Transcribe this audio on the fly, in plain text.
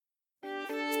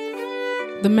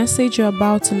The message you're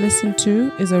about to listen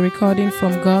to is a recording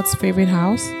from God's favorite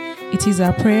house. It is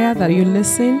our prayer that you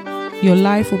listen, your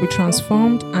life will be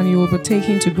transformed, and you will be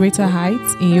taken to greater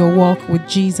heights in your walk with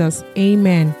Jesus.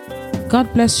 Amen.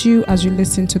 God bless you as you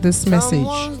listen to this message.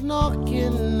 Someone's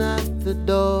knocking at the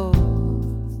door.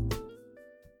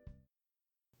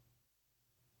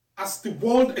 As the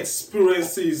world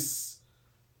experiences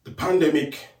the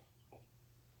pandemic,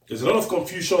 there's a lot of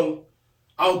confusion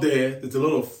out there. There's a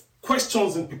lot of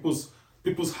questions in people's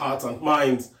hearts and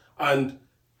minds. And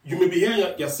you may be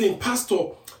here, you're saying, Pastor,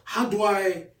 how do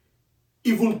I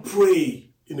even pray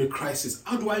in a crisis?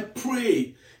 How do I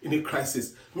pray in a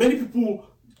crisis? Many people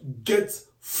get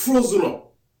frozen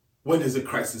up when there's a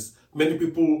crisis. Many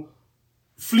people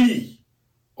flee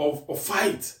or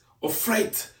fight or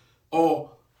fret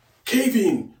or cave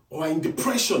in or are in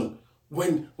depression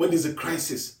when there's a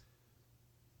crisis.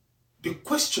 The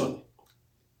question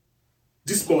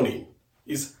this morning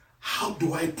is, how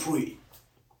do I pray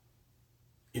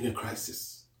in a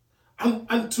crisis?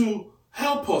 And to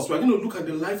help us, we're going to look at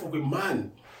the life of a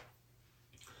man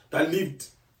that lived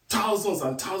thousands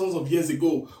and thousands of years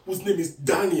ago, whose name is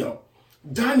Daniel.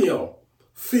 Daniel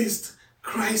faced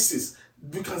crisis.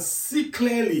 We can see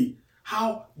clearly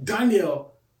how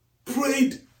Daniel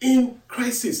prayed in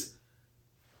crisis.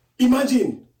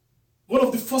 Imagine, one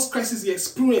of the first crises he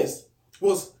experienced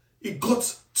was he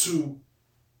got to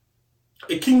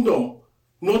a kingdom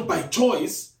not by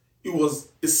choice. He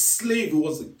was a slave, he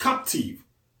was a captive,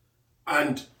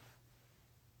 and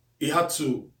he had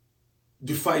to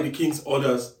defy the king's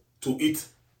orders to eat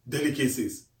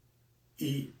delicacies.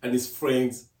 He and his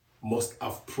friends must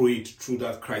have prayed through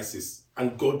that crisis,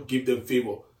 and God gave them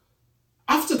favor.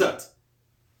 After that,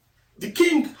 the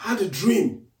king had a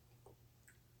dream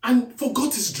and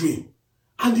forgot his dream.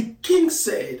 And the king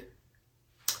said,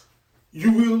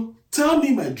 "You will tell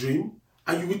me my dream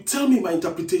and you will tell me my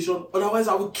interpretation, otherwise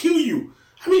I will kill you."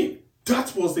 I mean,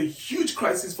 that was a huge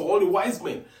crisis for all the wise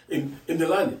men in the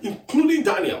land, including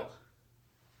Daniel.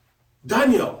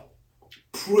 Daniel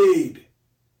prayed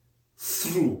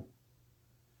through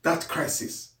that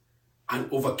crisis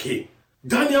and overcame.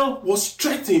 Daniel was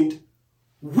threatened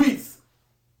with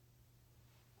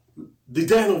the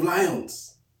den of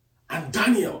lions, and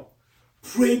Daniel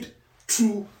prayed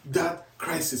through that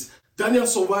crisis. Daniel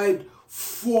survived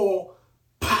 4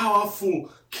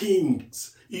 powerful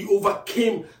kings. He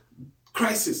overcame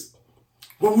crisis.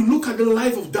 When we look at the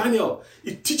life of Daniel,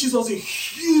 it teaches us a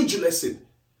huge lesson.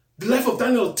 The life of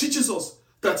Daniel teaches us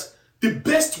that the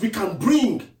best we can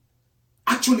bring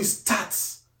actually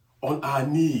starts on our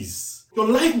knees. Your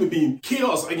life may be in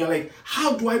chaos and you're like,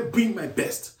 how do I bring my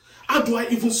best? How do I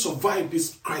even survive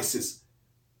this crisis?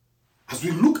 As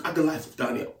we look at the life of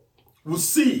Daniel, we'll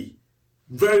see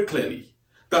very clearly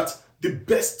that the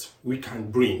best we can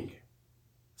bring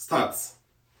starts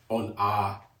on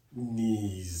our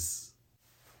knees.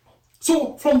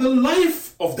 So, from the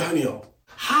life of Daniel,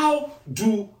 how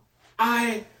do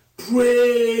I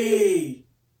pray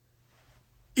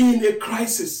in a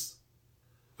crisis?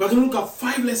 We're going to look at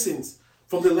 5 lessons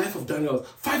from the life of Daniel.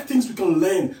 5 things we can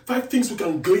learn, 5 things we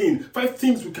can glean, 5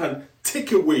 things we can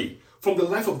take away from the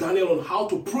life of Daniel on how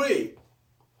to pray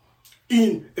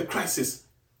in a crisis.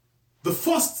 The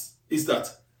first is that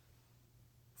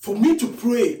for me to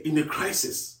pray in a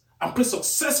crisis and pray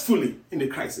successfully in a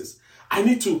crisis, I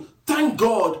need to thank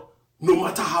God no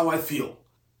matter how I feel.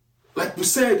 Like we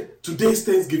said, today's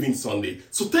Thanksgiving Sunday.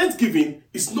 So Thanksgiving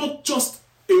is not just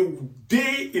a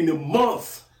day in a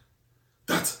month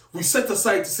that we set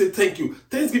aside to say thank you.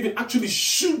 Thanksgiving actually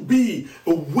should be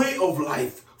a way of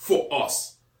life for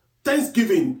us.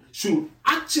 Thanksgiving should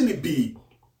actually be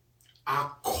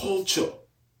our culture,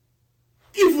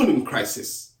 even in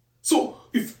crisis. So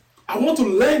if I want to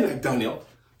learn like Daniel,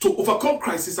 to overcome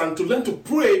crisis and to learn to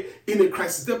pray in a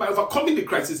crisis, thereby overcoming the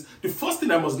crisis, the first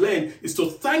thing I must learn is to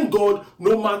thank God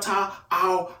no matter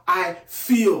how I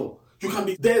feel. You can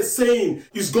be there saying,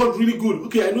 is God really good?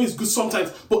 Okay, I know it's good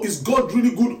sometimes, but is God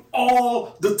really good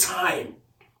all the time?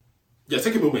 Yeah,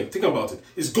 take a moment, think about it.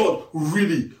 Is God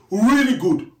really, really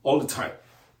good all the time?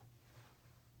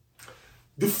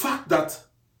 The fact that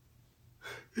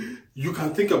you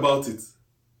can think about it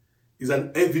is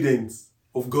an evidence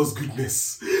of God's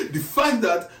goodness. The fact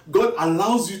that God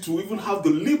allows you to even have the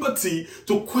liberty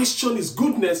to question His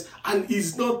goodness and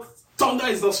thunder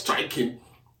is not striking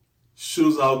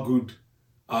shows how good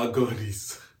our God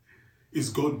is. Is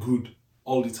God good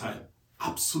all the time?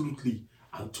 Absolutely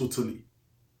and totally.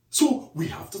 So we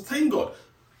have to thank God.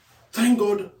 Thank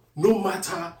God no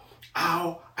matter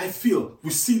how I feel.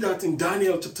 We see that in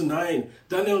Daniel chapter 9.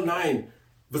 Daniel 9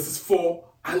 verses 4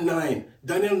 and 9.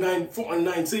 Daniel 9, 4 and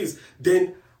 9 says,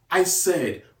 "Then I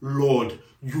said, Lord,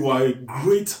 you are a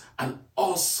great and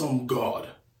awesome God.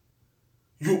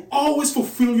 You always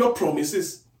fulfill your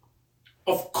promises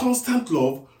of constant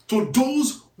love to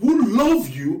those who love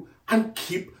you and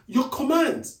keep your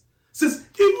commands." It says,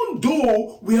 "Even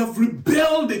though we have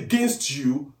rebelled against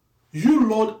you, you,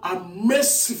 Lord, are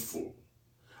merciful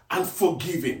and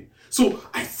forgiving." So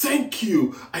I thank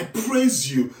you, I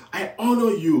praise you, I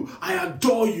honor you, I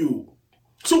adore you.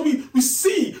 So we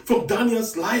see from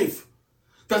Daniel's life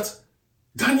that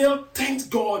Daniel thanked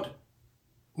God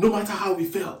no matter how he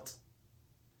felt.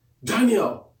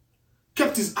 Daniel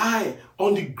kept his eye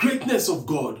on the greatness of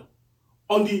God,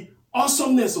 on the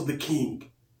awesomeness of the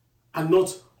king, and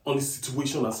not on the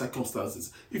situation and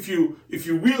circumstances. If you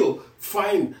will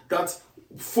find that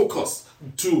focus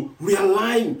to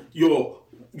realign your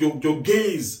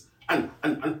gaze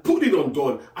and put it on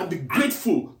God and be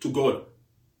grateful to God,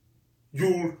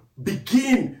 you'll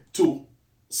begin to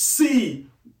see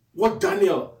what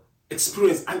Daniel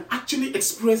experienced and actually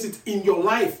experience it in your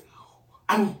life.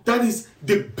 And that is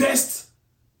the best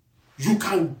you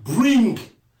can bring.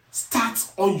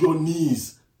 Start on your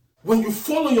knees. When you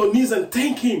fall on your knees and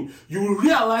thank him, you will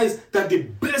realize that the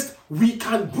best we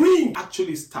can bring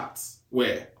actually starts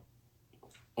where?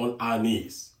 On our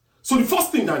knees. So the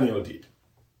first thing Daniel did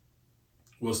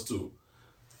was to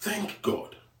thank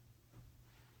God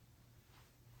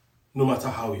no matter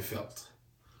how he felt.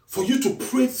 For you to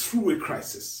pray through a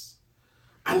crisis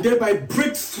and thereby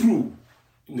break through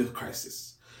in the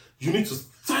crisis, you need to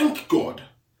thank God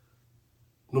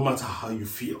no matter how you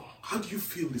feel. How do you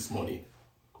feel this morning?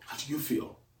 How do you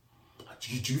feel?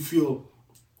 Do you feel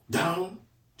down?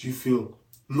 Do you feel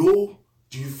low?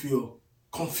 Do you feel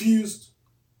confused?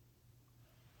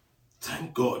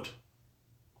 Thank God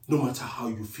no matter how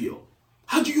you feel.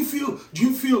 How do you feel? Do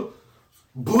you feel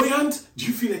buoyant? Do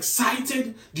you feel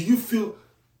excited? Do you feel...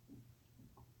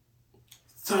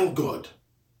 Thank God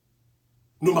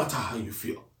no matter how you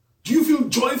feel. Do you feel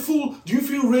joyful? Do you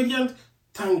feel radiant?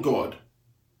 Thank God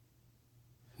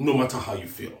no matter how you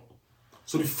feel.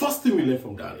 So the first thing we learn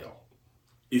from Daniel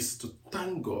is to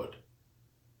thank God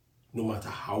no matter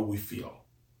how we feel.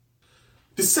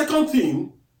 The second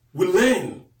thing we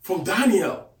learn from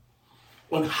Daniel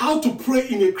on how to pray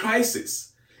in a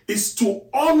crisis is to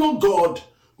honor God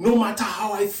no matter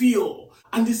how I feel.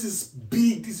 And this is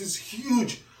big, this is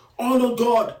huge. Honor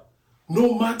God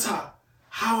no matter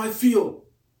how I feel.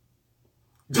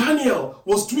 Daniel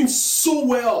was doing so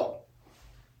well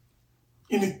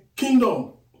in the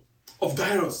kingdom of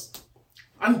Darius.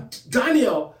 And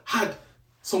Daniel had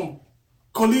some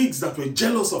colleagues that were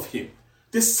jealous of him.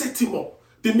 They set him up.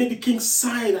 They made the king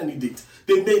sign an edict.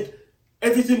 They made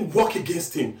everything work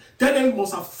against him. Daniel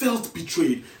must have felt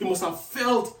betrayed. He must have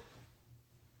felt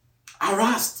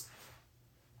harassed.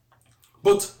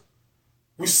 But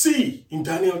we see in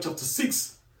Daniel chapter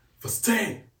 6, verse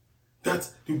 10, that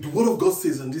the word of God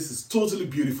says, and this is totally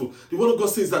beautiful, the word of God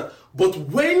says that, but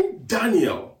when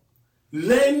Daniel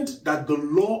learned that the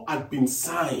law had been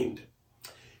signed,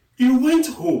 he went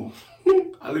home,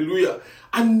 hallelujah,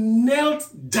 and knelt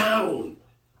down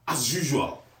as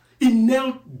usual. He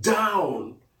knelt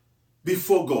down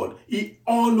before God. He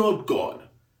honored God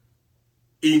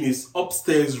in his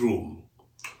upstairs room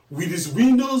with his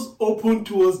windows open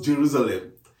towards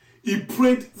Jerusalem. He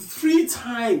prayed 3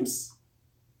 times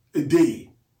a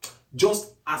day,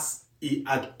 just as he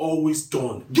had always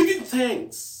done, giving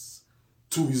thanks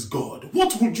to his God.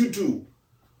 What would you do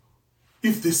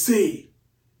if they say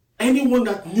anyone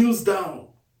that kneels down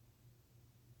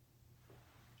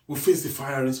will face the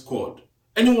firing squad?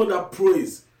 Anyone that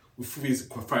prays will face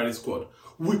the firing squad.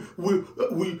 Even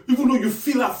though you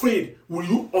feel afraid, will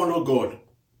you honor God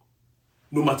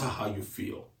no matter how you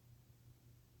feel?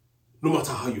 No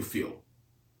matter how you feel.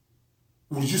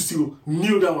 Will you still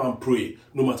kneel down and pray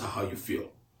no matter how you feel?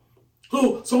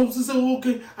 So some people say,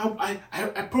 okay,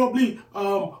 I probably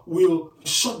will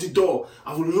shut the door.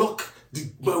 I will lock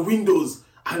my windows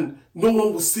and no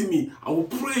one will see me. I will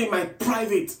pray in my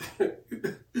private.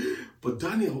 But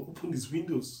Daniel opened his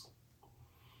windows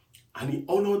and he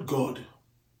honored God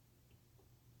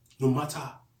no matter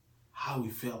how he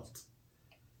felt.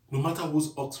 No matter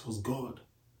whose ox was God,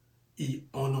 he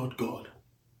honored God.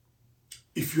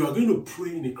 If you are going to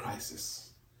pray in a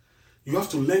crisis, you have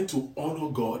to learn to honor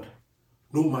God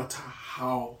no matter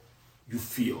how you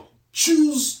feel.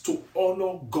 Choose to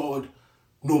honor God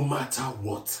no matter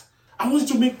what. I want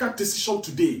you to make that decision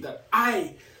today that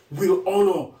I will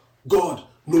honor God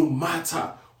no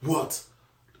matter what.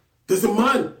 There's a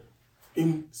man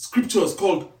in scriptures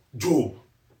called Job.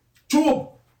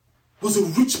 Job was a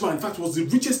rich man. In fact, was the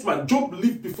richest man. Job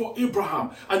lived before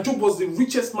Abraham, and Job was the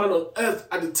richest man on earth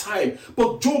at the time.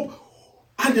 But Job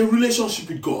had a relationship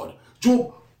with God.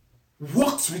 Job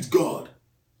walked with God.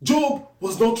 Job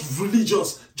was not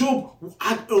religious. Job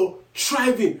had a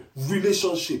thriving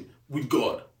relationship with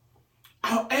God.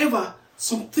 However,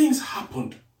 some things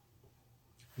happened.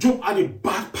 Job had a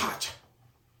bad patch.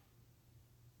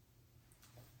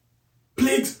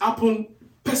 Plagues happened,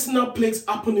 personal plagues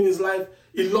happened in his life.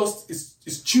 He lost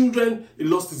his children, he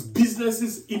lost his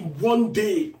businesses in one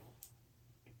day.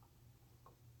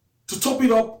 To top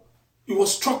it up, he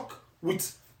was struck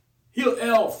with ill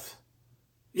health.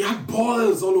 He had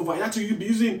boils all over. He had to be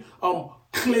using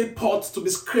clay pots to be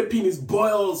scraping his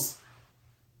boils.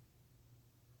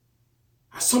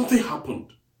 And something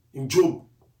happened in Job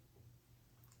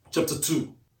chapter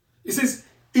 2. It says,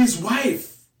 his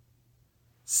wife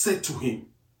said to him,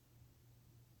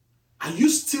 are you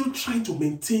still trying to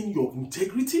maintain your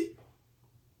integrity?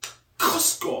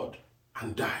 Curse God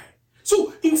and die.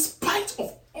 So in spite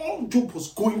of all Job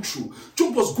was going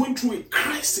through a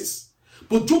crisis.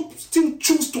 But Job still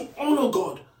chose to honor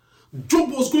God.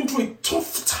 Job was going through a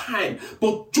tough time,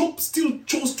 but Job still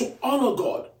chose to honor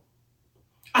God.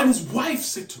 And his wife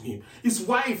said to him, his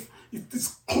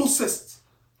closest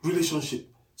relationship,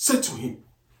 said to him,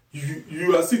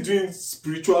 you are still doing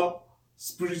spiritual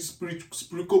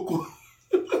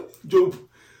Job,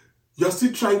 you are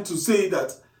still trying to say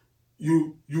that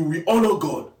you will honor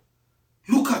God.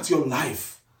 Look at your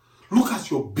life. Look at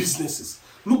your businesses.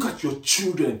 Look at your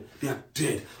children. They are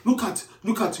dead. Look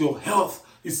at your health.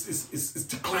 It's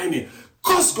declining.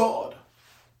 Curse God.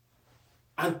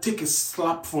 And take a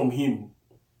slap from him.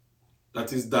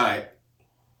 That is die.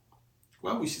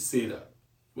 Why would she say that?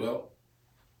 Well,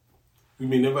 we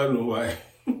may never know why.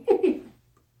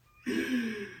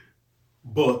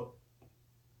 But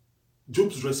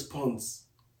Job's response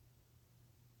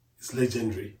is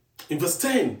legendary. In verse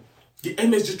 10, the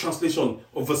MSG translation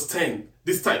of verse 10,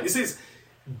 this time, it says,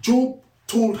 Job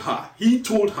told her,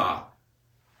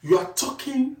 you are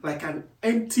talking like an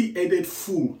empty-headed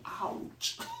fool.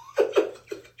 Ouch.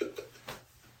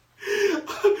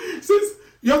 It says,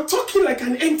 you are talking like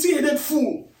an empty-headed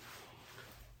fool.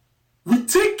 We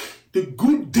take the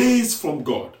good days from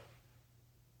God.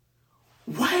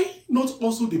 Why not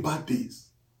also the bad days?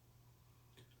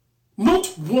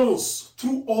 Not once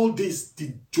through all this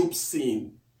did Job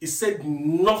sin. He said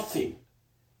nothing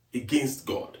against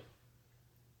God.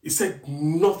 He said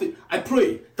nothing. I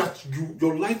pray that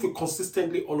your life will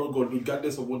consistently honor God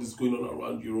regardless of what is going on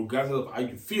around you, regardless of how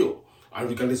you feel, and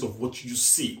regardless of what you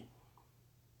see. He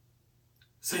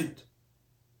said,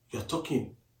 you're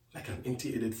talking like an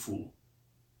empty-headed fool.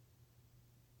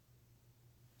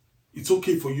 It's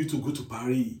okay for you to go to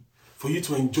Paris, for you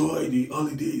to enjoy the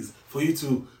holidays, for you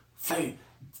to fly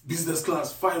business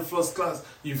class, fly first class,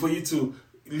 for you to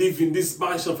live in this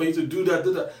mansion, for you to do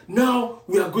that. Now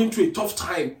we are going through a tough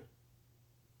time.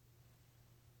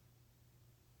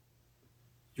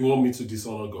 You want me to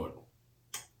dishonor God?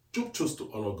 Job chose to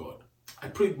honor God. I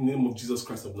pray in the name of Jesus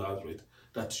Christ of Nazareth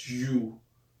that you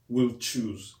will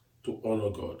choose to honor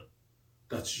God.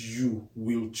 That you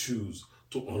will choose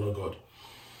to honor God.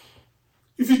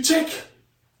 If you check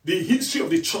the history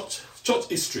of the church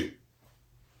history,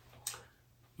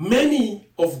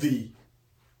 many of the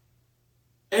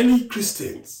early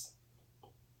Christians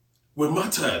were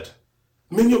martyred.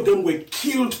 Many of them were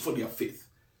killed for their faith.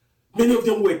 Many of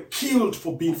them were killed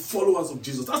for being followers of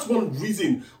Jesus. That's one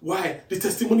reason why the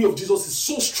testimony of Jesus is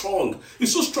so strong.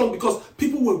 It's so strong because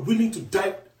people were willing to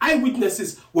die.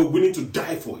 Eyewitnesses were willing to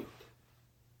die for it.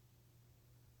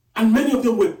 And many of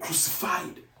them were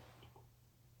crucified.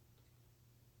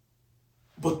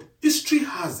 But history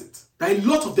has it that a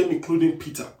lot of them, including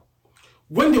Peter,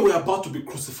 when they were about to be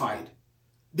crucified,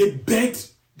 they begged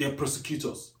their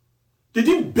persecutors. They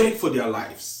didn't beg for their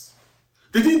lives.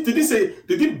 They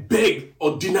didn't beg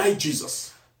or deny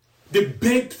Jesus. They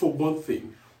begged for one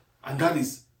thing, and that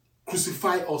is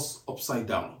crucify us upside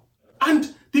down.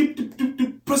 And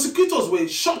the persecutors were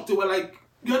shocked. They were like,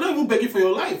 you're not even begging for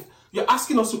your life. You're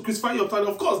asking us to crucify you upside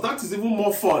down. Of course, that is even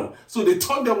more fun. So they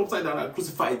turned them upside down and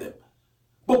crucified them.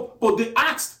 But they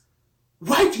asked,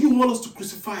 why do you want us to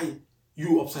crucify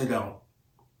you upside down?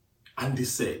 And they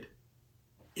said,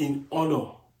 in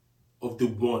honor of the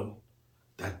one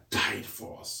that died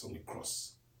for us on the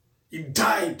cross. He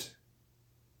died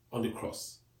on the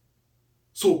cross.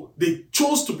 So they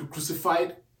chose to be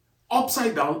crucified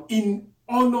upside down in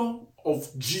honor of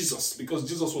Jesus, because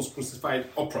Jesus was crucified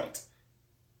upright.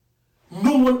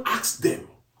 No one asked them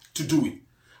to do it.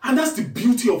 And that's the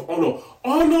beauty of honor.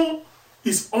 Honor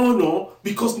is honor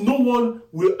because no one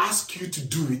will ask you to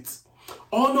do it.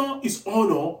 Honor is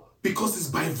honor because it's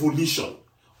by volition.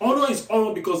 Honor is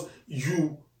honor because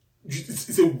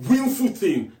it's a willful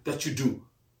thing that you do.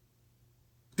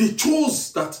 They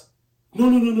chose that, no,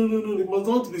 it must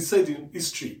not be said in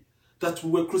history that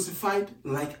we were crucified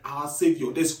like our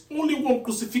Savior. There's only one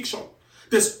crucifixion.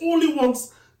 There's only one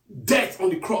death on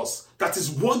the cross that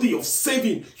is worthy of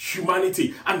saving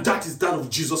humanity, and that is that of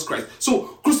Jesus Christ.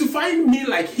 So crucifying me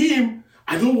like him,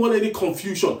 I don't want any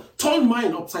confusion. Turn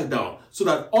mine upside down so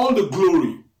that all the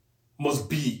glory must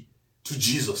be to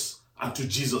Jesus and to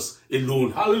Jesus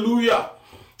alone. Hallelujah.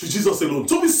 To Jesus alone.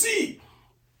 So we see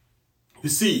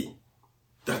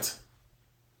that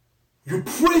you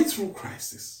pray through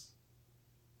crisis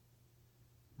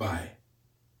by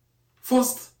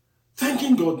first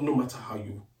thanking God no matter how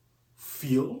you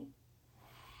feel,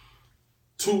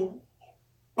 to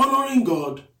honoring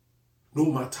God no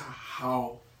matter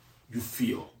how you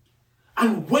feel.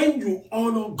 And when you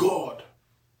honor God,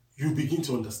 you begin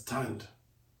to understand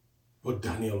what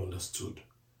Daniel understood.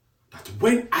 That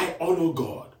when I honor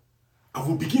God, I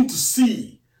will begin to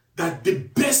see that the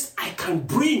best I can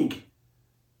bring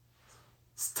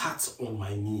starts on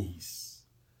my knees.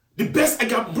 The best I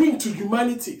can bring to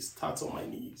humanity starts on my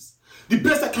knees. The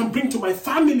best I can bring to my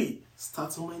family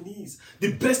starts on my knees.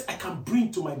 The best I can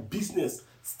bring to my business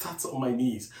starts on my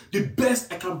knees. The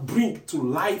best I can bring to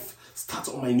life starts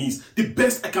on my knees. The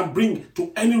best I can bring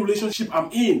to any relationship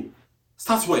I'm in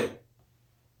starts where?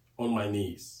 On my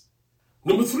knees.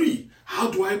 Number 3, how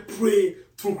do I pray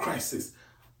through crisis?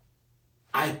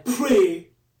 I pray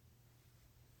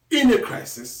in a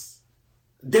crisis,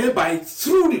 thereby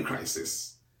through the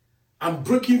crisis. I'm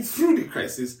breaking through the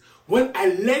crisis when I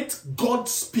let God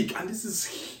speak. And this is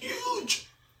huge.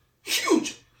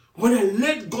 When I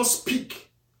let God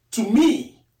speak to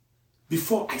me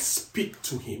before I speak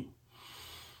to him.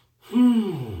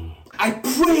 I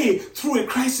pray through a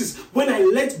crisis when I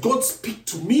let God speak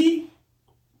to me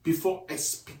before I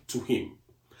speak to him.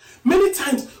 Many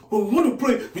times when we want to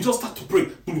pray, we just start to pray.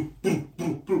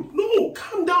 No,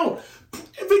 calm down.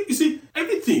 You see,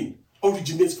 everything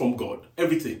originates from God.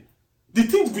 Everything. The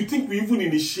things we think we even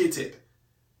initiated,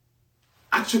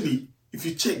 actually, if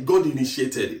you check, God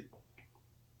initiated it.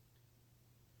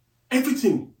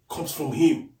 Everything comes from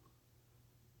him.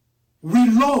 We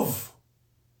love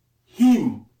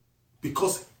him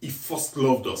because he first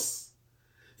loved us.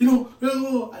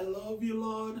 Oh, I love you,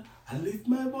 Lord. I lift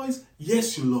my voice.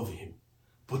 Yes, you love him.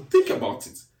 But think about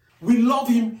it. We love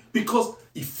him because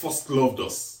he first loved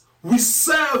us. We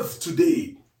serve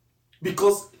today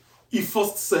because he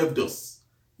first served us.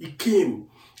 He came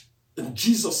and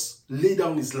Jesus laid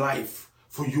down his life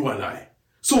for you and I.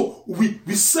 So we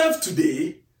serve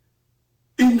today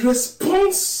in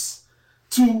response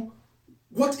to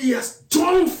what he has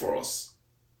done for us.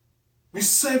 We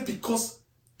serve because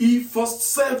he first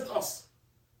served us.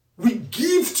 We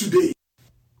give today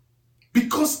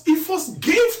because he first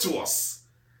gave to us.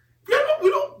 We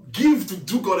don't give to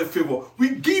do God a favor.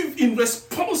 We give in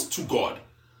response to God.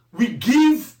 We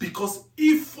give because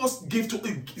he first gave to us.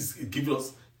 He's giving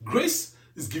us grace.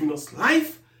 He's giving us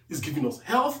life. He's giving us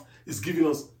health. He's giving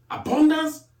us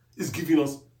abundance. He's giving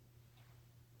us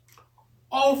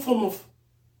all form of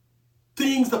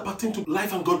things that pertain to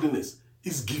life and godliness.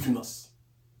 He's giving us.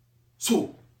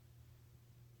 So,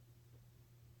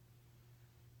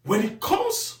 when it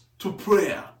comes to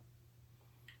prayer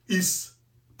is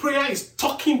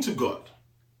talking to God.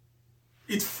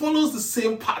 It follows the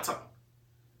same pattern.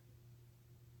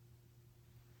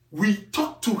 We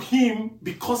talk to him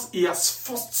because he has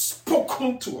first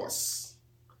spoken to us.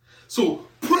 So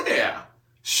prayer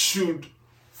should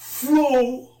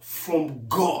flow from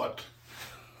God.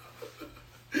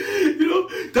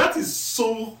 That is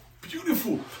so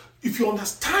beautiful. If you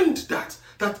understand that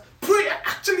prayer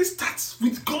actually starts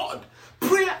with God.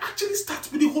 Prayer actually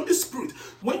starts with the Holy Spirit.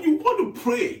 When you want to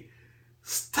pray,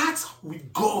 start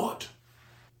with God.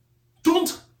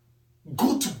 Don't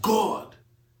go to God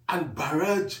and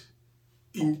barrage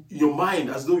in your mind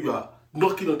as though you are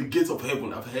knocking on the gates of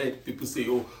heaven. I've heard people say,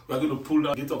 oh, we're going to pull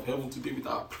down the gate of heaven today with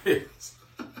our prayers.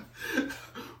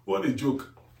 What a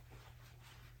joke.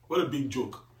 What a big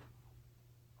joke.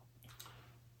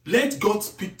 Let God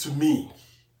speak to me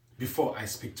before I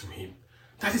speak to him.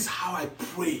 That is how I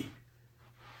pray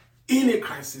in a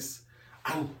crisis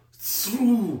and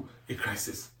through a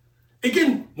crisis.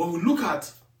 Again, when we look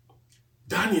at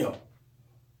Daniel,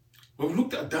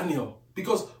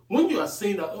 because when you are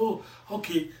saying that, oh,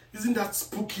 okay, isn't that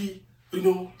spooky?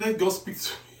 Let God speak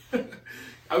to me.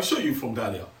 I'll show you from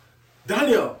Daniel.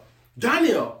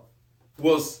 Daniel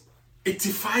was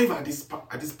 85 at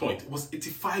this point. He was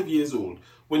 85 years old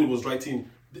when he was writing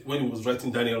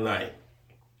Daniel 9.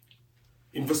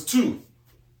 In verse 2,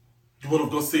 the word of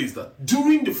God says that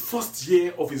during the first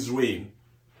year of his reign,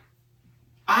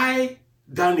 I,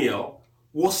 Daniel,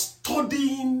 was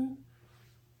studying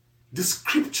the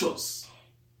scriptures.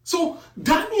 So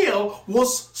Daniel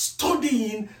was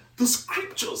studying the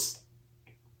scriptures.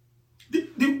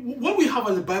 What we have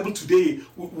in the Bible today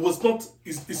was not,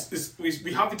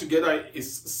 we have it together,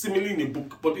 is similarly in a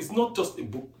book, but it's not just a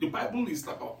book. The Bible is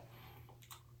like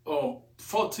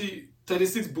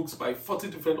 36 books by 40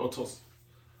 different authors.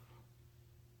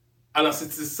 And as it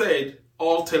is said,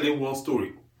 all telling one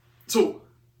story. So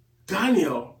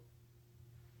Daniel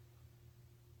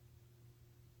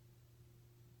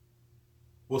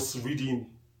was reading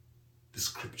the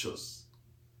scriptures.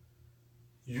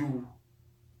 You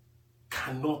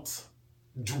cannot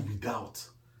do without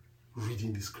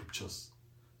reading the scriptures.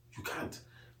 You can't.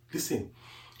 Listen,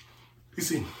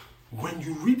 when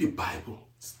you read the Bible,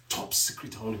 it's top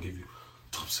secret I want to give you.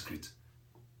 Top secret.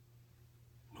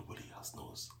 Nobody else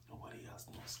knows.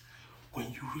 When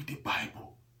you read the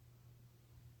Bible,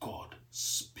 God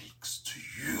speaks to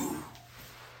you.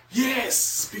 Yes,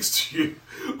 speaks to you.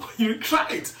 When you try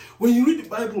it, when you read the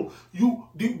Bible,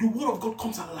 the word of God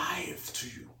comes alive to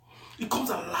you. It comes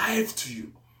alive to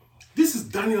you. This is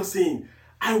Daniel saying,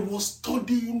 I was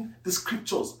studying the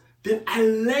scriptures. Then I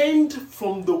learned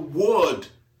from the word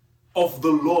of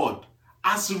the Lord,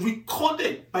 as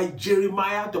recorded by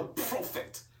Jeremiah the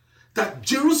prophet, that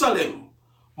Jerusalem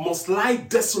must lie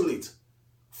desolate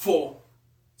for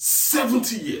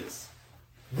 70 years.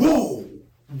 Whoa.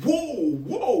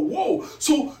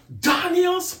 So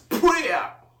Daniel's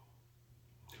prayer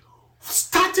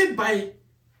started by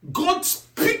God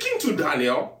speaking to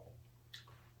Daniel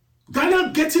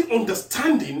getting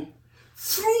understanding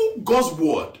through God's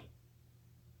word.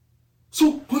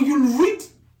 So when you read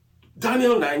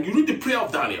Daniel 9, you read the prayer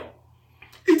of Daniel.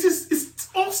 It's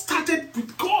all started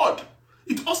with God.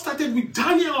 It all started with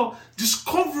Daniel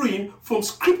discovering from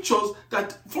scriptures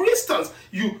that, for instance,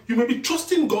 you may be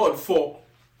trusting God for,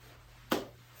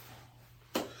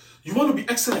 you want to be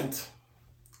excellent,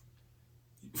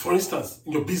 for instance,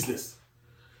 in your business.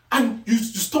 And you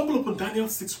stumble upon Daniel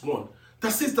 6:1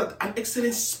 that says that an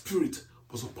excellent spirit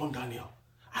was upon Daniel.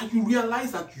 And you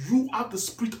realize that you have the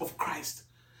spirit of Christ.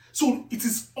 So it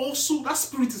is also, that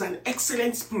spirit is an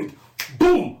excellent spirit.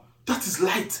 Boom! That is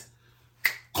light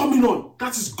coming on.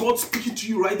 That is God speaking to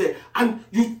you right there. And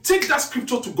you take that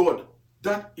scripture to God.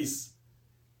 That is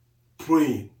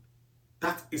praying.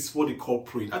 That is what they call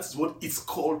praying. That is what it's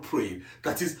called praying.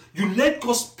 That is, you let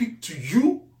God speak to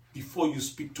you before you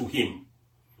speak to him.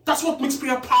 That's what makes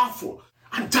prayer powerful.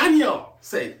 And Daniel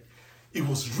said he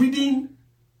was reading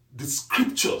the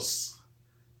scriptures.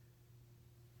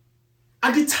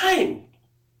 At the time,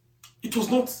 it was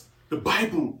not the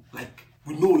Bible like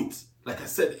we know it, like I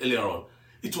said earlier on.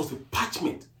 It was the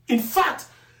parchment. In fact,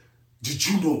 did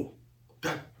you know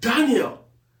that Daniel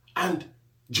and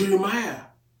Jeremiah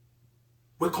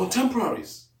were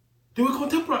contemporaries? They were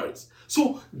contemporaries.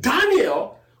 So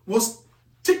Daniel was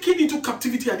taken into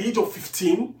captivity at the age of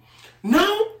 15.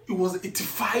 Now he was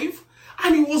 85,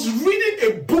 and he was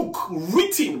reading a book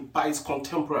written by his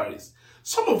contemporaries.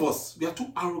 Some of us, we are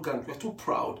too arrogant, we are too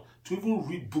proud to even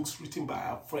read books written by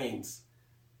our friends.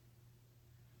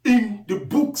 In the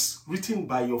books written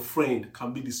by your friend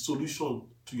can be the solution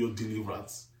to your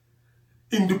deliverance.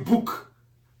 In the book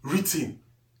written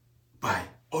by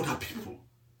other people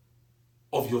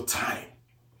of your time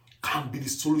can be the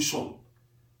solution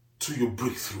to your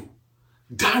breakthrough.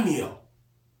 Daniel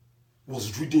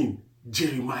was reading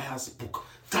Jeremiah's book.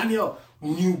 Daniel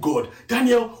knew God.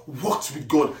 Daniel walked with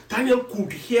God. Daniel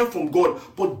could hear from God.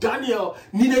 But Daniel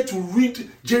needed to read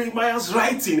Jeremiah's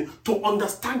writing to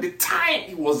understand the time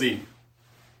he was in.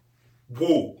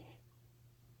 Whoa.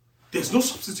 There's no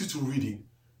substitute to reading.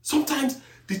 Sometimes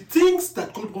the things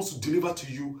that God wants to deliver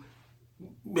to you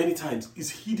many times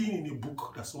is hidden in a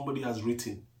book that somebody has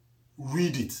written.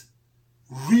 Read it.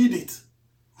 Read it.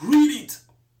 Read it.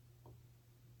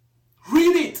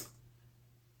 Read it.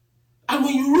 And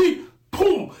when you read,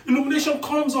 boom, illumination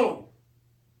comes on.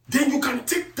 Then you can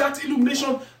take that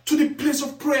illumination to the place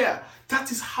of prayer.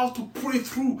 That is how to pray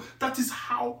through. That is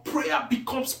how prayer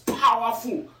becomes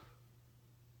powerful.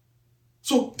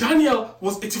 So Daniel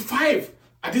was 85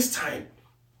 at this time.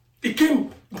 He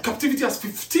came in captivity as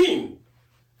 15.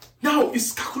 Now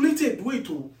it's calculated way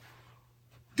to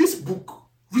this book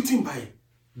written by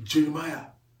Jeremiah,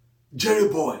 Jerry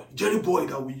Boy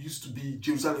that we used to be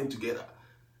Jerusalem together,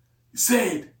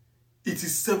 said it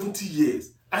is 70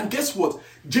 years And guess what?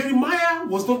 Jeremiah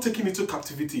was not taken into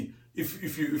captivity.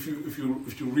 If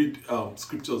you read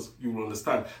scriptures, you will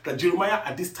understand that Jeremiah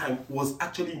at this time was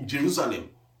actually in Jerusalem.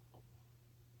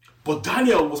 But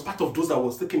Daniel was part of those that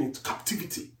was taken into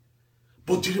captivity.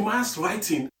 But Jeremiah's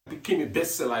writing became a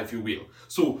bestseller, if you will.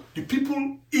 So the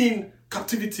people in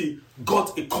captivity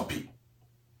got a copy.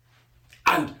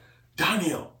 And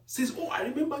Daniel says, oh, I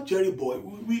remember Jerry boy.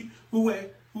 We were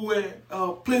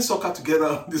playing soccer together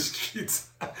on the streets.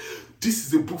 This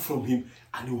is a book from him.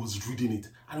 And he was reading it.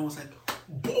 And I was like,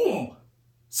 boom!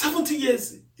 70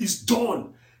 years is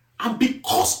done. And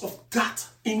because of that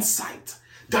insight,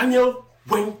 Daniel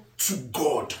went to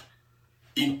God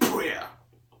in prayer.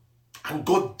 And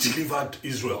God delivered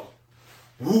Israel.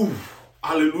 Woo!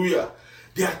 Hallelujah.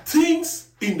 There are things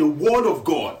in the Word of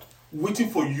God waiting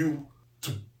for you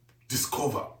to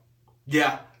discover. There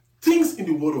are things in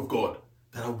the Word of God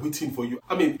that are waiting for you.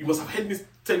 I mean, you must have heard me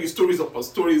tell you stories upon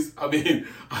stories,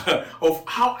 of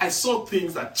how I saw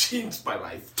things that changed my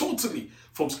life totally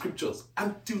from scriptures.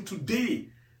 Until today,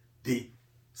 they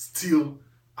still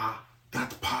are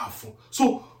that powerful.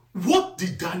 So, what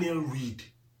did Daniel read?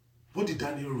 What did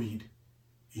Daniel read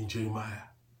in Jeremiah?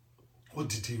 What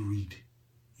did he read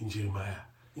in Jeremiah?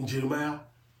 In Jeremiah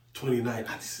 29,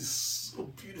 and this is so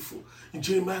beautiful. In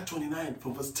Jeremiah 29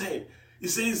 from verse 10, it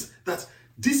says that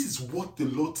this is what the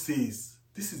Lord says.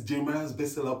 This is Jeremiah's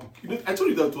bestseller book. I told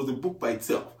you that it was a book by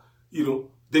itself. Then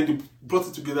they brought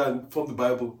it together and formed the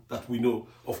Bible that we know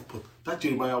of. But that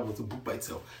Jeremiah was a book by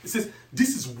itself. It says,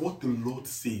 this is what the Lord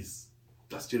says.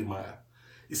 That's Jeremiah.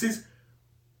 It says,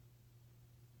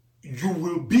 you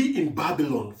will be in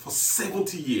Babylon for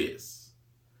 70 years.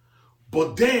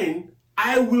 But then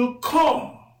I will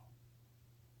come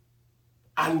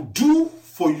and do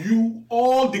for you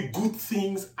all the good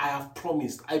things I have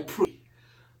promised. I pray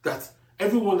that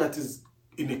everyone that is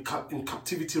in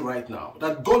captivity right now,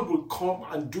 that God will come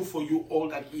and do for you all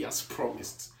that he has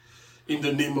promised in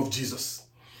the name of Jesus.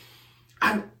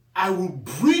 And I will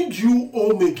bring you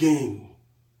home again.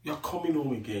 You're coming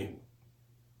home again.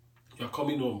 You're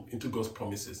coming home into God's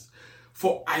promises.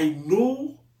 For I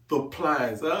know the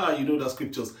plans. You know the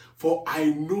scriptures. For I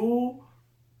know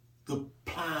the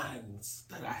plans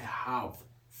that I have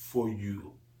for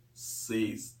you,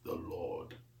 says the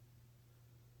Lord.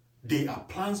 They are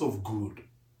plans of good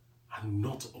and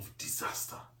not of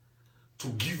disaster, to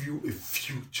give you a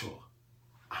future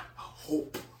and a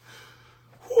hope.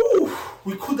 Whew,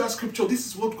 we quote that scripture. This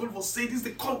is what God was saying. This is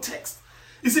the context.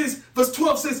 It says, verse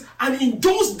 12 says, and in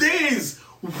those days,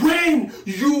 when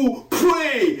you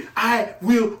pray, I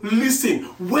will listen.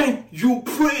 When you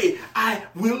pray, I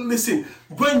will listen.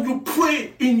 When you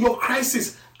pray in your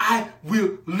crisis, I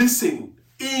will listen.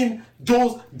 In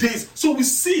those days. So we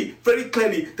see very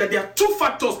clearly that there are two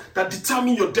factors that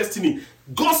determine your destiny.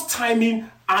 God's timing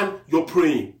and your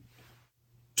praying.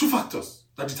 Two factors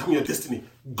that determine your destiny.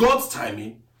 God's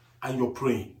timing and your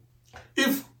praying.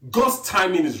 If God's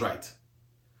timing is right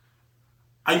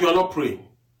and you are not praying,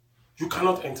 you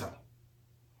cannot enter.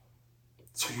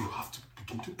 So you have to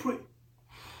begin to pray.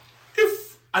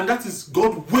 And that is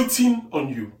God waiting on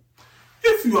you.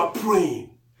 If you are praying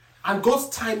and God's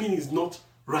timing is not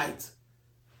right,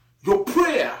 your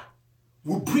prayer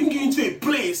will bring you into a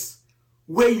place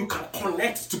where you can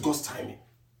connect to God's timing.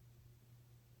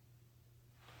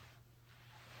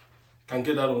 Can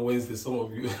get that on Wednesday, some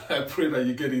of you. I pray that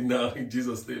you get it now in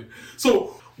Jesus' name.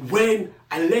 So when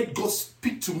I let God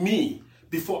speak to me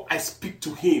before I speak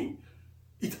to him,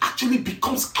 it actually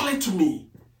becomes clear to me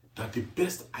that the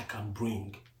best I can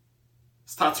bring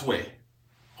starts where?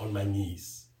 On my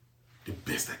knees. The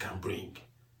best I can bring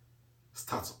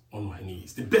starts on my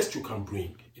knees. The best you can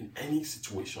bring in any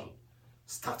situation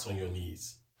starts on your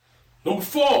knees. Number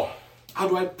 4, how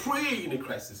do I pray in a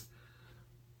crisis?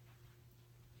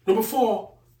 Number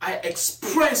 4, I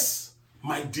express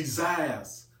my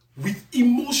desires with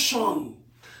emotion.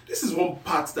 This is one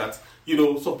part that,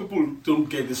 some people don't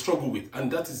get, they struggle with.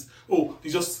 And that is, they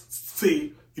just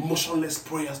say emotionless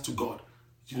prayers to God.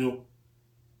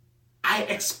 I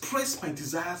express my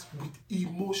desires with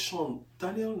emotion.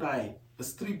 Daniel 9,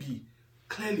 verse 3b,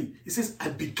 clearly, it says, I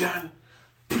began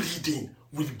pleading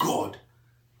with God,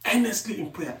 earnestly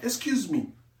in prayer. Excuse me,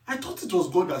 I thought it was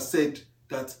God that said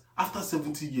that after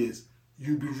 70 years,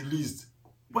 you'll be released.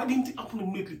 Why didn't it happen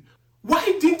immediately? Why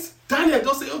didn't Daniel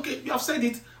just say, okay, you have said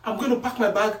it, I'm going to pack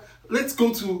my bag, let's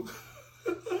go to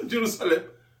Jerusalem?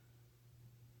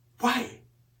 Why?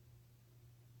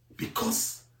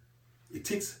 Because it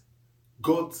takes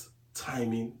God's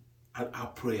timing and our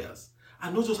prayers.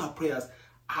 And not just our prayers,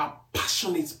 our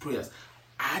passionate prayers.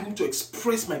 I need to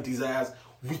express my desires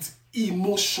with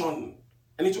emotion.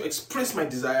 I need to express my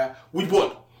desire with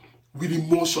what? With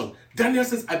emotion. Daniel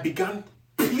says, I began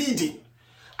pleading.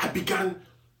 I began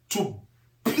to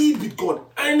plead with God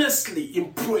earnestly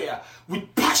in prayer,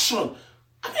 with passion.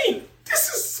 I mean, this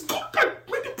is God that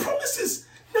made the promises.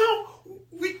 Now,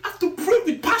 we have to pray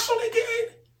with passion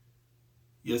again.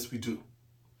 Yes, we do.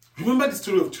 Remember the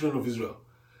story of the children of Israel.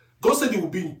 God said they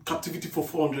would be in captivity for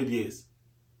 400 years.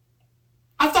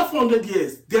 After 400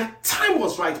 years, their time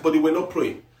was right, but they were not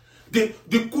praying.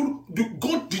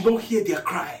 God did not hear their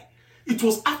cry. It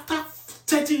was after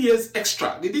 30 years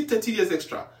extra. They did 30 years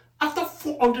extra. After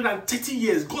 430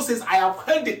 years, God says, I have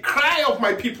heard the cry of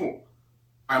my people.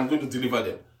 I am going to deliver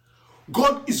them.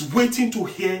 God is waiting to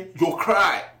hear your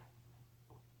cry.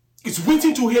 He's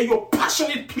waiting to hear your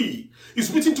passionate plea.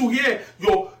 He's waiting to hear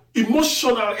your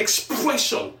emotional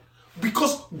expression.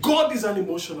 Because God is an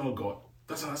emotional God.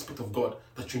 That's an aspect of God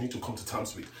that you need to come to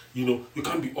terms with. You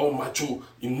can't be all macho,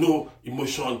 no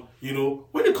emotion.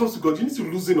 When it comes to God, you need to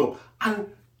loosen up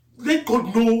and let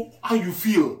God know how you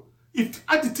feel. If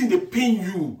at the thing they pain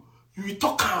you, you will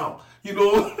talk calm, you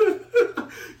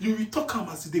will talk calm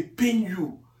as if they pain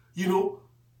you,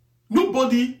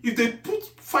 Nobody, if they put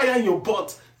fire in your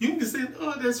butt, you will be saying,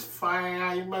 oh, there's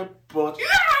fire in my butt.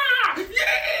 Yeah!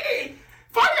 Yay!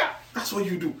 Fire! That's what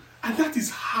you do. And that is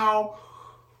how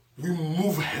we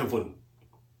move heaven.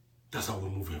 That's how we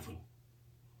move heaven.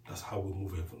 That's how we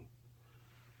move heaven.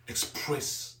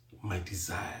 Express my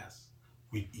desires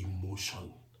with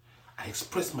emotion. I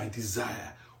express my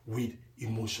desire with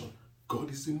emotion.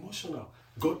 God is emotional.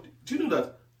 God, do you know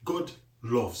that God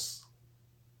loves?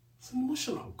 It's an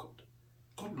emotional God.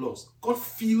 God loves. God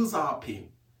feels our pain.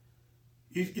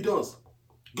 He does.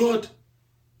 God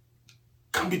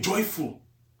can be joyful.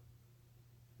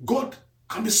 God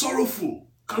can be sorrowful.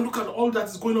 Can look at all that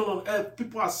is going on earth.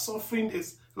 People are suffering.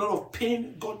 There's a lot of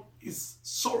pain. God is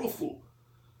sorrowful.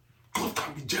 God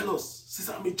can be jealous. Says,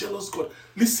 I'm a jealous God.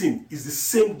 Listen, it's the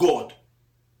same God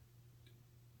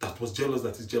that was jealous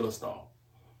that is jealous now.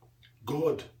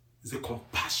 God is a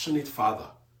compassionate Father.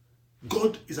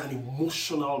 God is an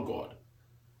emotional God.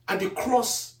 And the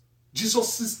cross,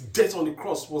 Jesus' death on the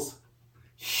cross was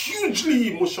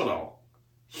hugely emotional.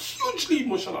 Hugely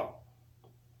emotional.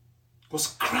 Was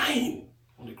crying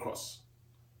on the cross.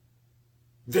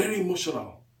 Very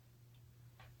emotional.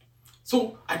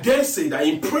 So I dare say that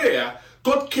in prayer,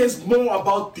 God cares more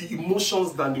about the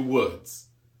emotions than the words.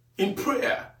 In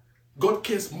prayer, God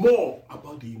cares more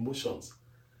about the emotions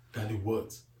than the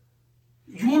words.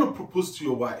 You want to propose to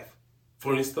your wife,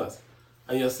 for instance,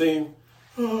 and you're saying,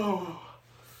 oh,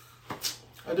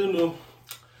 I don't know,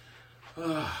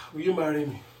 will you marry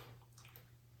me?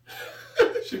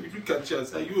 She will look at you and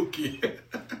say, are you okay?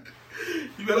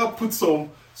 You better put some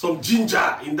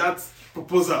ginger in that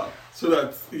proposal so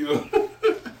that,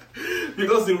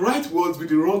 because the right words with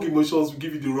the wrong emotions will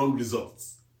give you the wrong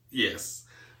results. Yes,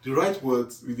 the right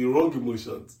words with the wrong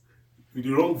emotions, with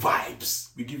the wrong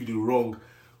vibes, will give you the wrong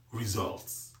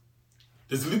results.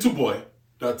 There's a little boy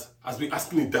that has been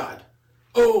asking his dad,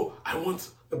 oh, I want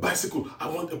a bicycle, I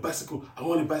want a bicycle, I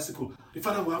want a bicycle. The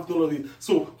father will have none of it.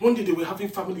 So one day they were having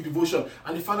family devotion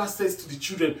and the father says to the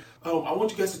children, I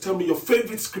want you guys to tell me your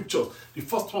favorite scriptures. The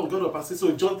first one got up and said,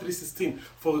 so John 3:16,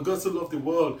 for God so loved the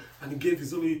world and he gave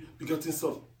his only begotten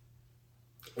son.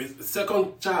 The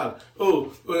second child,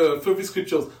 favorite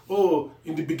scriptures. Oh,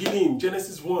 in the beginning,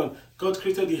 Genesis 1, God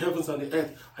created the heavens and the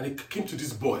earth, and it came to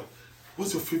this boy.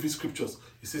 What's your favorite scriptures?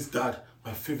 He says, Dad,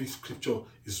 my favorite scripture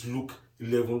is Luke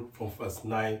 11 from verse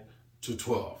 9 to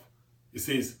 12. It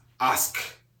says, ask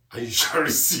and you shall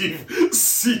receive,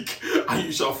 seek and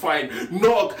you shall find,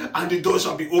 knock and the door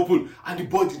shall be open. And the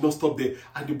boy did not stop there.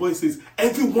 And the boy says,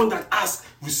 everyone that asks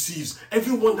receives,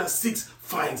 everyone that seeks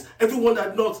finds, everyone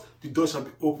that knocks, the door shall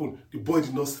be open. The boy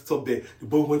did not stop there. The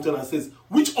boy went on and says,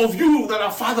 which of you that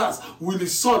are fathers will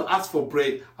his son ask for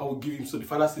bread? I will give him. So the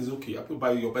father says, okay, I will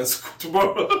buy you your bicycle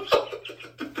tomorrow.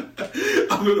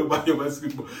 I'm going to buy your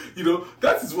bicycle tomorrow.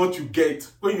 That is what you get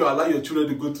when you allow your children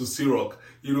to go to Syrock.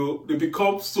 They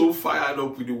become so fired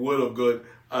up with the word of God,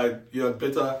 and you had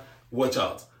better watch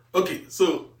out. Okay,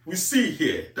 so we see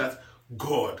here that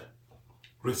God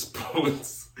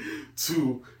responds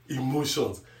to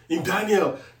emotions. In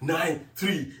Daniel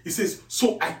 9:3, it says,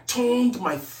 so I turned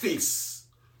my face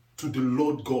to the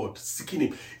Lord God, seeking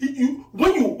him.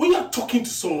 When you are talking to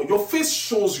someone, your face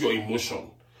shows your emotion.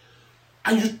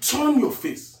 And you turn your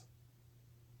face.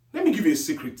 Let me give you a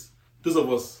secret. Those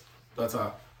of us that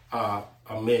are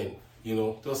men,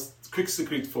 just quick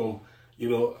secret from,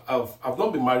 I've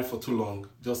not been married for too long,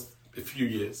 just a few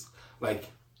years, like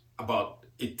about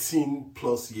 18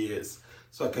 plus years,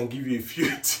 so I can give you a few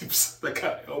tips that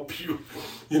can help you.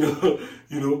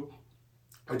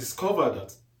 I discovered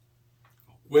that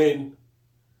when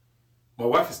my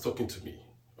wife is talking to me,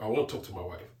 I want to talk to my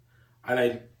wife, and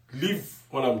I leave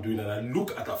what I'm doing and I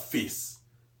look at her face,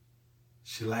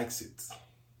 she likes it.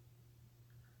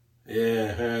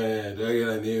 Yeah,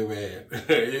 amen.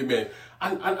 Amen.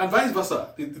 And vice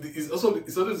versa.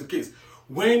 It's always the case.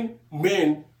 When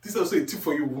men, this is also a tip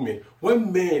for you women,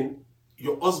 when men,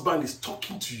 your husband is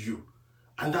talking to you,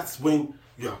 and that's when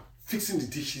you are fixing the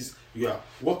dishes, you are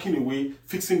walking away,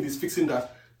 fixing this, fixing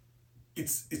that, it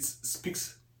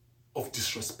speaks of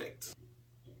disrespect.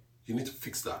 You need to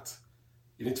fix that.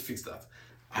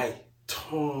 I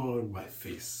turn my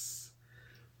face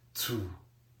to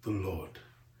the Lord,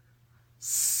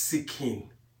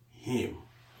 seeking Him.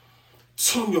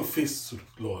 Turn your face to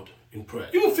the Lord in prayer,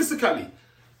 even physically.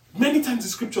 Many times in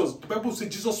scriptures, the Bible says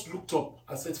Jesus looked up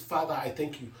and said, Father, I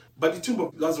thank you. By the tomb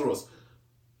of Lazarus,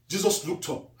 Jesus looked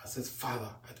up and said, Father.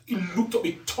 He looked up,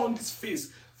 he turned his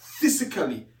face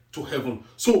physically to heaven.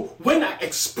 So when I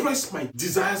express my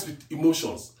desires with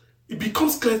emotions, it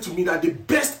becomes clear to me that the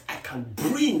best I can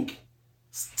bring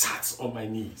starts on my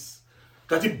knees.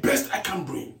 That the best I can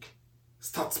bring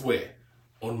starts where?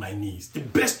 On my knees. The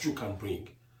best you can bring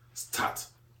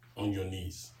starts on your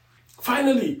knees.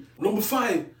 Finally, number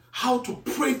 5, how to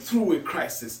pray through a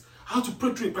crisis.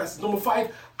 Number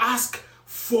 5, ask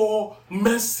for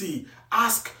mercy.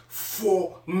 Ask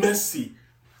for mercy.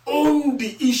 Own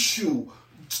the issue.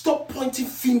 Stop pointing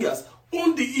fingers.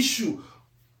 Own the issue.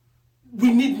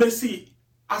 We need mercy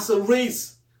as a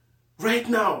race right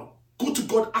now. Go to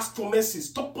God, ask for mercy.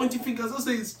 Stop pointing fingers. Don't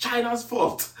say it's China's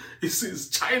fault. It's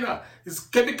China. It's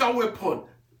chemical weapon.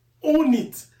 Own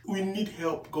it. We need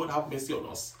help. God have mercy on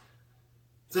us.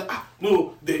 Say,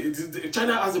 no,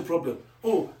 China has a problem.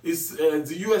 Oh, it's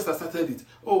the US that started it.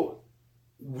 Oh,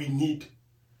 we need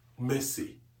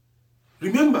mercy.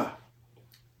 Remember,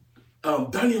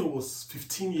 Daniel was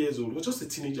 15 years old. He was just a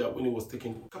teenager when he was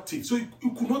taken captive. So he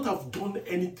could not have done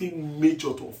anything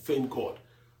major to offend God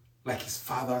like his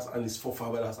fathers and his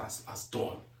forefathers has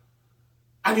done.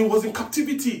 And he was in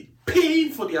captivity,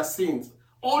 paying for their sins,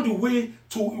 all the way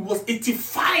to he was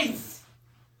 85.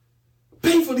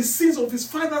 Paying for the sins of his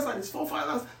fathers and his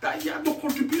forefathers that he had no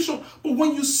contribution. But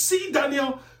when you see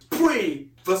Daniel pray,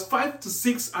 verse 5 to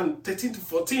 6 and 13 to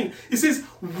 14, it says,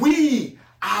 we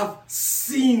have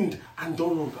sinned and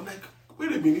done wrong. I'm like,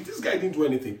 wait a minute, this guy didn't do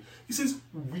anything. He says,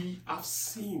 we have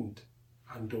sinned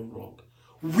and done wrong.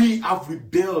 We have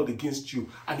rebelled against you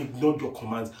and ignored your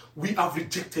commands. We have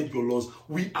rejected your laws.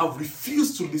 We have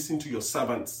refused to listen to your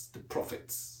servants, the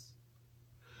prophets.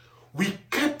 We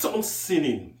kept on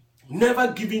sinning,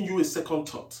 never giving you a second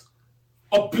thought,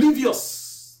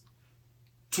 oblivious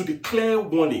to the clear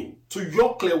warning, to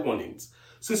your clear warnings.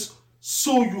 It says,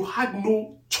 so you had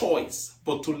no choice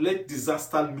but to let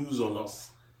disaster loose on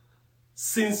us,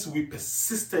 since we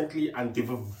persistently and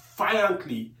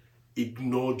defiantly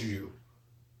ignored you.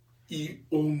 He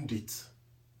owned it.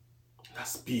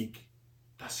 That's big.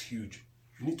 That's huge.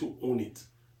 You need to own it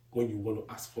when you want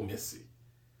to ask for mercy.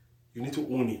 You need to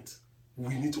own it.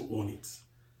 We need to own it.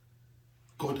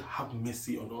 God, have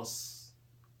mercy on us.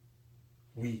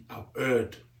 We have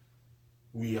erred.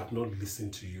 We have not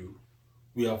listened to you.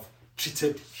 We have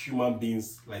treated human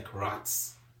beings like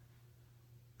rats.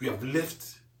 We have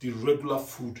left the regular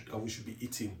food that we should be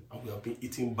eating, and we have been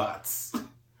eating bats.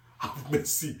 Have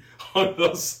mercy on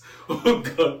us, oh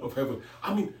God of heaven.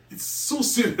 I mean, it's so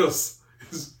serious.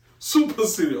 It's super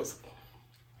serious.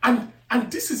 And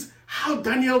this is how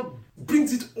Daniel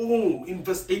brings it home in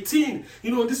verse 18.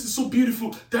 This is so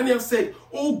beautiful. Daniel said,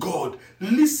 oh God,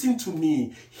 listen to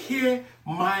me. Hear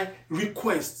my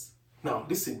requests. Now,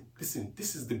 listen.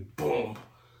 This is the bomb.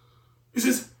 It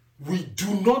says, we.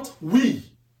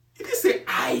 He didn't say,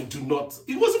 I do not.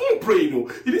 It wasn't even praying. No.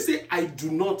 He didn't say, I do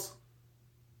not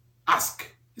ask.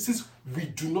 It says, we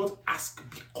do not ask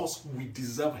because we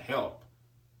deserve help,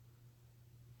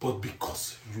 but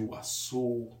because you are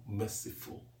so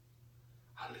merciful.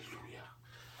 Hallelujah.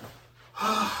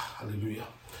 Hallelujah.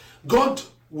 God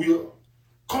will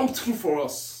come through for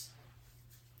us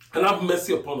and have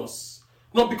mercy upon us,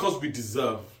 not because we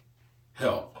deserve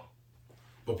help,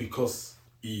 but because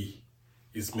He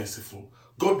is merciful.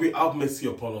 God will have mercy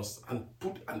upon us and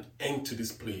put an end to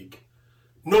this plague,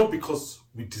 not because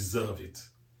we deserve it,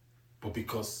 but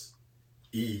because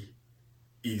He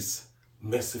is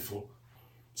merciful.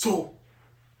 So,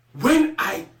 when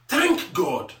I thank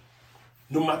God,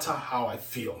 no matter how I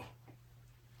feel,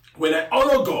 when I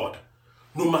honor God,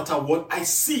 no matter what I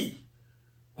see,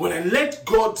 when I let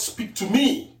God speak to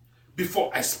me,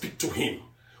 before I speak to him,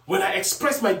 when I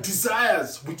express my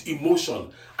desires with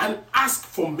emotion and ask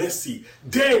for mercy,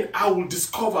 then I will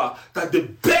discover that the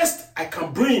best I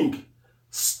can bring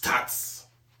starts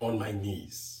on my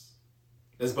knees.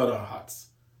 Let's bow our hearts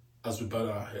as we bow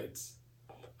our heads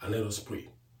and let us pray.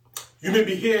 You may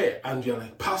be here and you're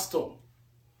like, Pastor,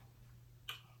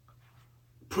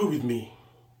 pray with me.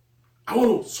 I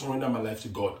want to surrender my life to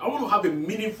God. I want to have a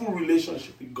meaningful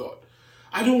relationship with God.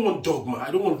 I don't want dogma. I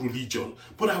don't want religion.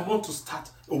 But I want to start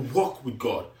a walk with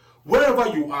God. Wherever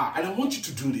you are, and I want you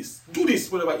to do this. Do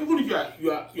this wherever. Even if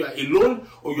you are alone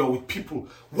or you are with people,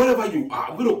 wherever you are,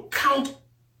 I'm going to count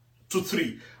to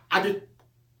 3. At the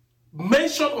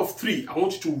mention of 3, I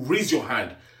want you to raise your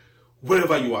hand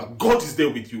wherever you are. God is there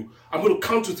with you. I'm going to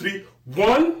count to 3.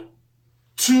 1,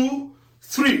 2,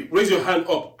 3. Raise your hand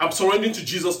up. I'm surrendering to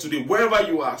Jesus today. Wherever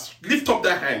you are, lift up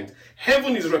that hand.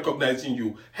 Heaven is recognizing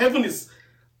you. Heaven is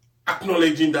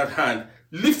acknowledging that hand.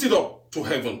 Lift it up to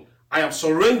heaven. I am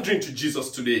surrendering to Jesus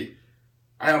today.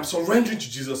 I am surrendering to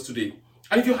Jesus today.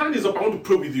 And if your hand is up, I want to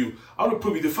pray with you. I want to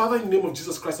pray with you. Father, in the name of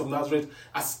Jesus Christ of Nazareth,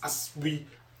 as we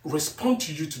respond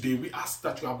to you today, we ask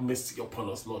that you have mercy upon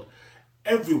us, Lord.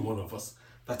 Every one of us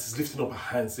that is lifting up our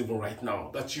hands even right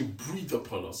now, that you breathe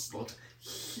upon us, Lord.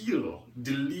 Heal,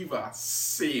 deliver,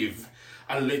 save,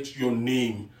 and let your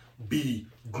name be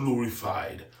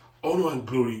glorified. Honor and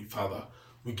glory, Father,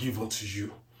 we give unto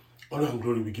you. Honor and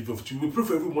glory we give unto you. We pray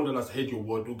for everyone that has heard your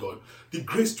word, oh God. The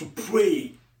grace to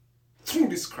pray through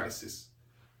this crisis,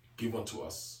 give unto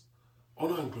us.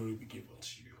 Honor and glory we give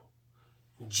unto you.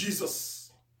 In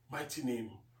Jesus' mighty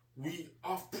name, we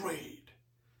have prayed.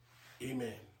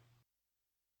 Amen.